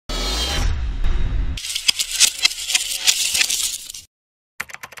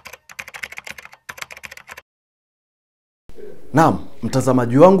Naam,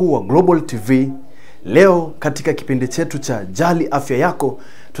 mtazamaji wangu wa Global TV, leo katika kipindi chetu cha Jali Afya Yako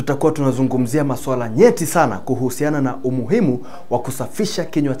tutakuwa tunazungumzia masuala nyeti sana kuhusiana na umuhimu wa kusafisha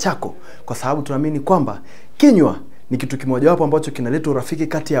kinywa chako, kwa sababu tunaamini kwamba kinywa ni kitu kimojawapo ambacho kinaleta urafiki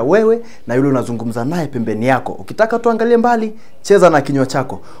kati ya wewe na yule unazungumza naye pembeni yako. Ukitaka tuangalie mbali, cheza na kinywa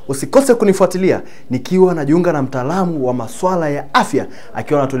chako. Usikose kunifuatilia nikiwa najiunga na mtaalamu wa masuala ya afya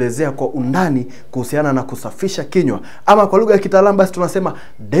akiwa anatuelezea kwa undani kuhusiana na kusafisha kinywa, ama kwa lugha ya kitaalamu basi tunasema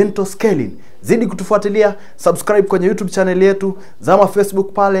dental scaling. Zidi kutufuatilia, subscribe kwenye YouTube channel yetu, zama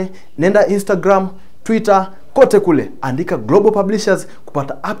Facebook pale, nenda Instagram, Twitter, kote kule andika Global Publishers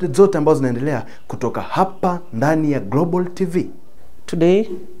kupata updates zote ambazo zinaendelea kutoka hapa ndani ya Global TV. Today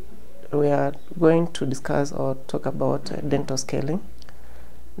we are going to discuss or talk about dental scaling.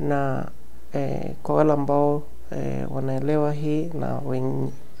 Na kwa wale ambao wanaelewa hii na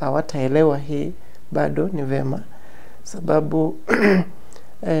hawataelewa hii bado ni vema, sababu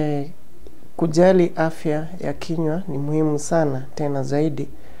kujali afya ya kinywa ni muhimu sana, tena zaidi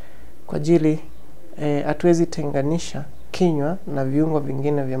kwa ajili hatuwezi tenganisha kinywa na viungo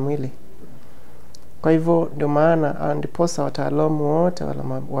vingine vya mwili. Kwa hivyo ndio maana ndiposa wataalamu wote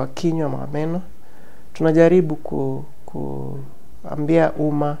wa kinywa na meno tunajaribu kuambia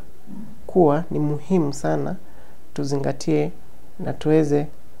umma kuwa ni muhimu sana tuzingatie na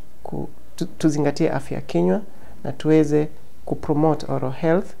tuzingatie afya ya kinywa na tuweze kupromote oral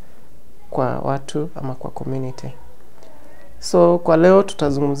health kwa watu ama kwa community. So kwa leo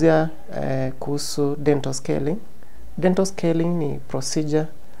tutazungumzia kuhusu dental scaling. Dental scaling ni procedure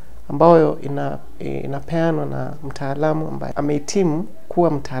ambayo inapeanwa na mtaalamu ambaye amehitimu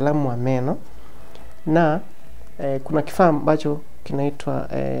kuwa mtaalamu wa meno, na kuna kifaa ambacho kinaitwa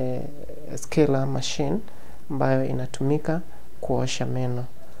scaler machine ambayo inatumika kuosha meno.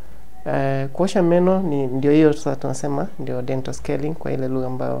 Kuosha meno ndio hiyo sasa tunasema ndio dental scaling kwa ile lugha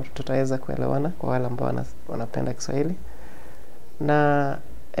ambayo tutaweza kuelewana kwa wale ambao wanapenda Kiswahili. Na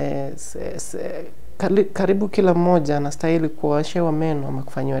karibu kila mmoja anastahili kuoshewa meno ama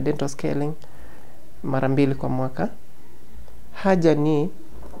kufanyiwa dental scaling mara 2 kwa mwaka. Haja ni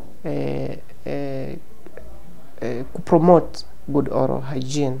kupromote good oral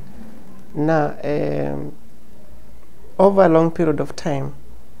hygiene, na over a long period of time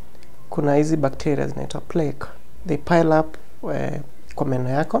kuna hizi bacteria zinaitwa plaque, they pile up kwa meno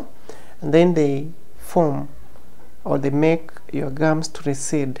yako, and then they form or they make your gums to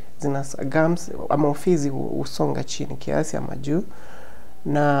recede. Gums ama ufizi usonga chini kiasi ama juu,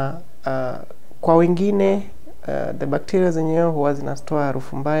 na kwa wengine the bacteria zenyewe huwa zinatoa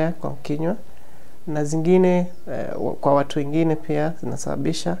harufu mbaya kwa kinywa, na zingine kwa watu wengine pia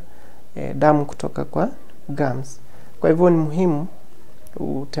zinasababisha damu kutoka kwa gums. Kwa hivyo ni muhimu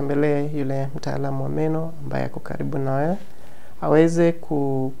utembelee yule mtaalamu wa meno ambaye ako karibu na wewe aweze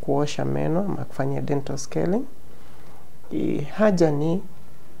kuosha meno ama kufanya dental scaling. Haja ni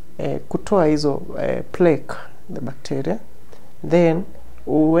kutoa hizo plaque, the bacteria, then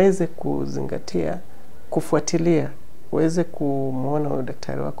uweze kuzingatia kufuatilia, uweze kumuona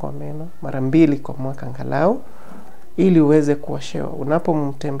daktari wako wa meno mara 2 kwa mwaka angalau, ili uweze kuoshewa.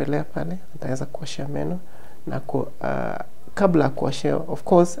 Unapomtembelea pale ataweza kuoshea meno, na kabla kuoshewa of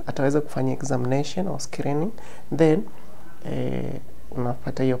course ataweza kufanya examination or screening, then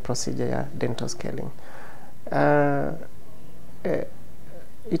unapata hiyo procedure ya dental scaling.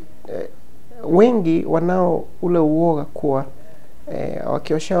 Wengi wanao ule uoga kuwa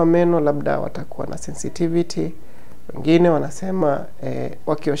wakioshewa meno labda watakuwa na sensitivity. Wengine wanasema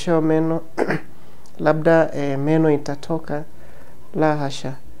wakioshewa meno labda meno itatoka. La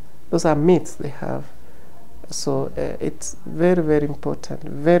hasha, those are myths they have. So it's very very important,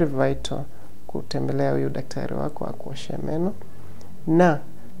 very vital kutembelea huyu daktari wako akuoshe meno, na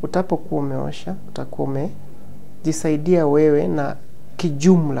utapokuwa umeosha utakuwa umejisaidia wewe na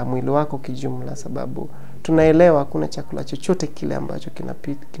kijumla mwili wako kijumla, sababu tunaelewa kuna chakula chochote kile ambacho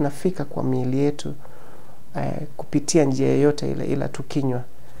kinafika kwa miili yetu kupitia njia yoyote ile ila tukinywa.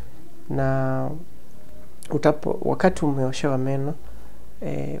 Na wakati umeoshewa meno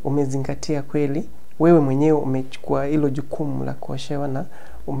umezingatia kweli, wewe mwenyewe umechukua hilo jukumu la kuoshewa na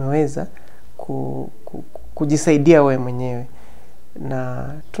umeweza kujisaidia wewe mwenyewe.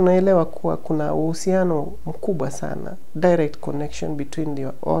 Na tunaelewa kuwa kuna uhusiano mkubwa sana, direct connection between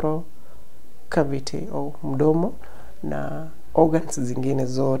your oral cavity au mdomo na organs zingine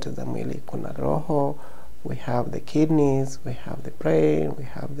zote za mwili. Kuna roho, we have the kidneys, we have the brain, we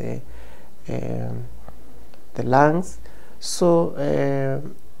have the lungs. So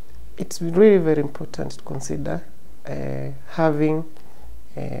it's really very important to consider having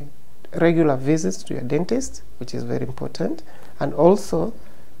regular visits to your dentist, which is very important, and also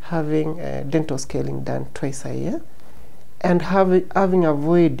having dental scaling done twice a year, and having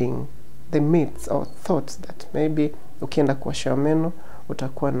avoiding the myths or thoughts that maybe ukienda kuosha meno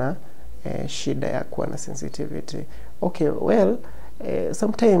utakuwa na shida ya kuwa na sensitivity. Okay, well,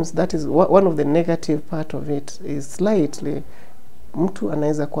 sometimes that is one of the negative part of it is slightly mtu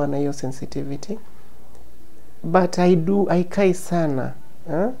anaweza kuwa na hiyo sensitivity, but haikai sana,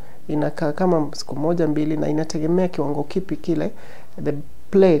 inakaa kama siku moja mbili, na inategemea kiwango kipi kile the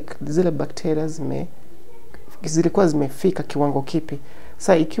plaque, zile bacteria zilikuwa zimefika kiwango kipi.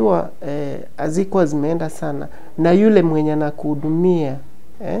 Sasa ikiwa hazikuwa zimeenda sana, na yule mwenye anakuhudumia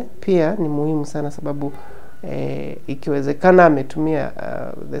pia ni muhimu sana, sababu ikiwezekana ametumia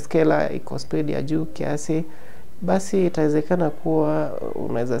the scaler iko speed ya juu kiasi, basi itawezekana kuwa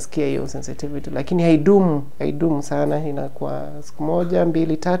unaweza sikia hiyo sensitivity, lakini haidumu sana, inakuwa siku moja,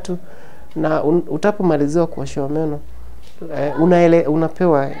 mbili, tatu, na utapomaliziwa kuosha meno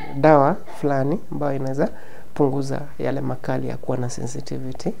unapewa dawa fulani ambayo inaweza punguza yale makali ya kuwa na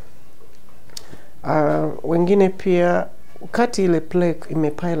sensitivity. Wengine pia wakati ile plaque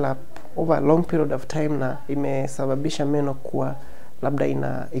imepile up over a long period of time na imesababisha meno kuwa labda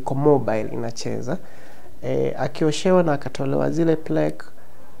iko mobile, inacheza, akioshewa na akatolewa zile plaque,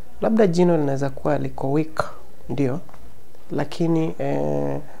 labda jino linaweza kuwa liko weak, ndio, lakini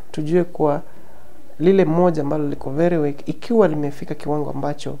tujue kuwa lile moja ambalo liko very weak, ikiwa limefika kiwango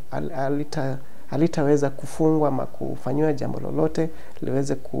ambacho halitaweza kufungwa ama kufanywa jambo lolote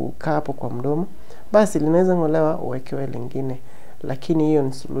liweze kukaa hapo kwa mdomo, basi linaweza ngolewa uwekewe lingine, lakini hiyo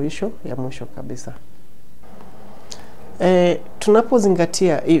ni suluhisho ya mwisho kabisa.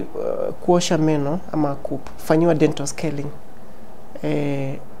 Tunapozingatia kuosha meno ama kufanywa dental scaling,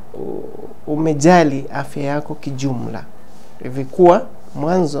 umejali afya yako kijumla. Hivi kuwa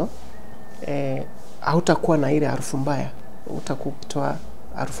mwanzo hautakuwa na ile harufu mbaya, utakutoa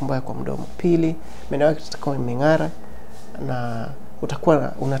harufu mbaya kwa mdomo. Pili, meno yako itakuwa imeng'ara na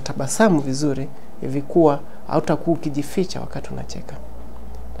utakuwa unatabasamu vizuri, hivi kuwa hautakuwa ukijificha wakati unacheka.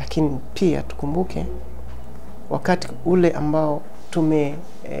 Lakini pia tukumbuke wakati ule ambao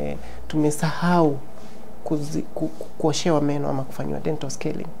tumesahau kuoshewa meno ama kufanywa dental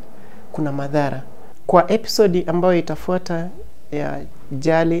scaling, kuna madhara. Kwa episodi ambayo itafuata ya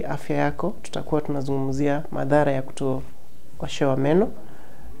Jali Afya Yako, tutakuwa tunazungumzia madhara ya kutooshewa meno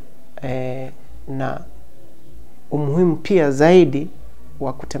na umuhimu pia zaidi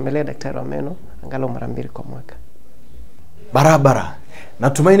wa kutembelea daktari wa meno angalau mara 2 kwa mwaka. Barabara.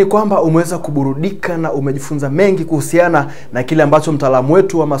 Natumaini kwamba umeweza kuburudika na umejifunza mengi kuhusiana na kile ambacho mtaalamu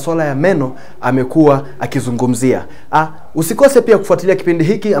wetu wa masuala ya meno amekuwa akizungumzia. Usikose pia kufuatilia kipindi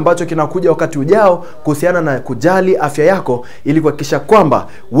hiki ambacho kinakuja wakati ujao kuhusiana na kujali afya yako, ili kuhakikisha kwamba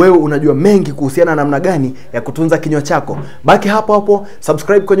wewe unajua mengi kuhusiana na namna gani ya kutunza kinywa chako. Baki hapo,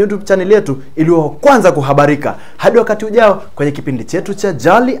 subscribe kwenye YouTube channel yetu ili uwe kwanza kuhabarika. Hadi wakati ujao kwenye kipindi chetu cha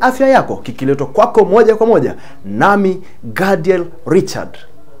Jali Afya Yako, kikiletwa kwako moja kwa moja nami Gadiel Richard.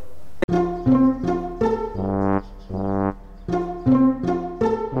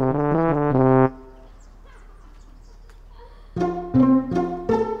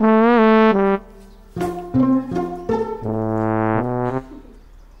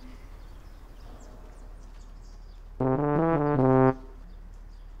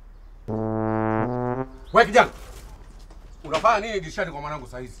 Wewe kijana, unafanya nini dirishani kwa mwanangu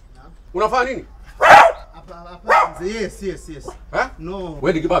saa hizi? Unafanya nini? Hapa, yes. No.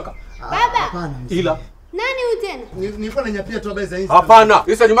 Wewe ni kibaka? Baba. Hapana. Ila Nani huyu tena? Nilikuwa nanyapia tu habari za hizi. hapana,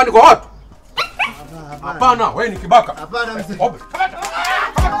 hisa nyumbani kwa watu. Hapana, wewe ni kibaka. Hapana mzee.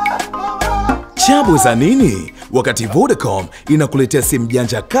 Chabu za nini? Wakati Vodacom inakuletea simu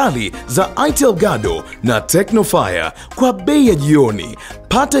janja kali za Itel Gado na Tecnofire kwa bei ya jioni.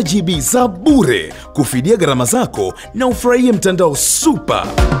 Pata GB za bure kufidia gharama zako na ufurahie mtandao super.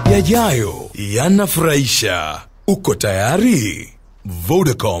 Yajayo yanafurahisha. Uko tayari?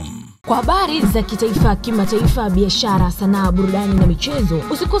 Vodacom. Kwa habari za kitaifa, kimataifa, biashara, sanaa, burudani na michezo,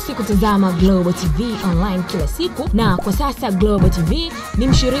 usikose kutazama Global TV Online kila siku. Na kwa sasa Global TV ni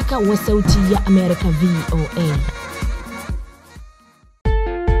mshirika wa Sauti ya Amerika VOA.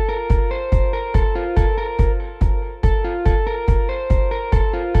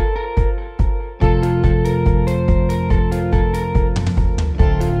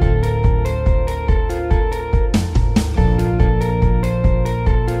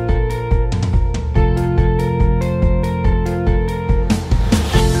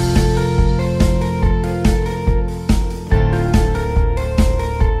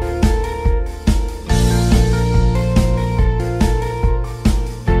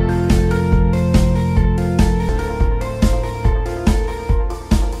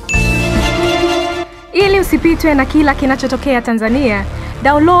 usipitwe na kila kinachotokea Tanzania,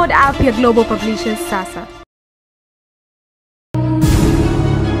 download app ya Global Publishers sasa.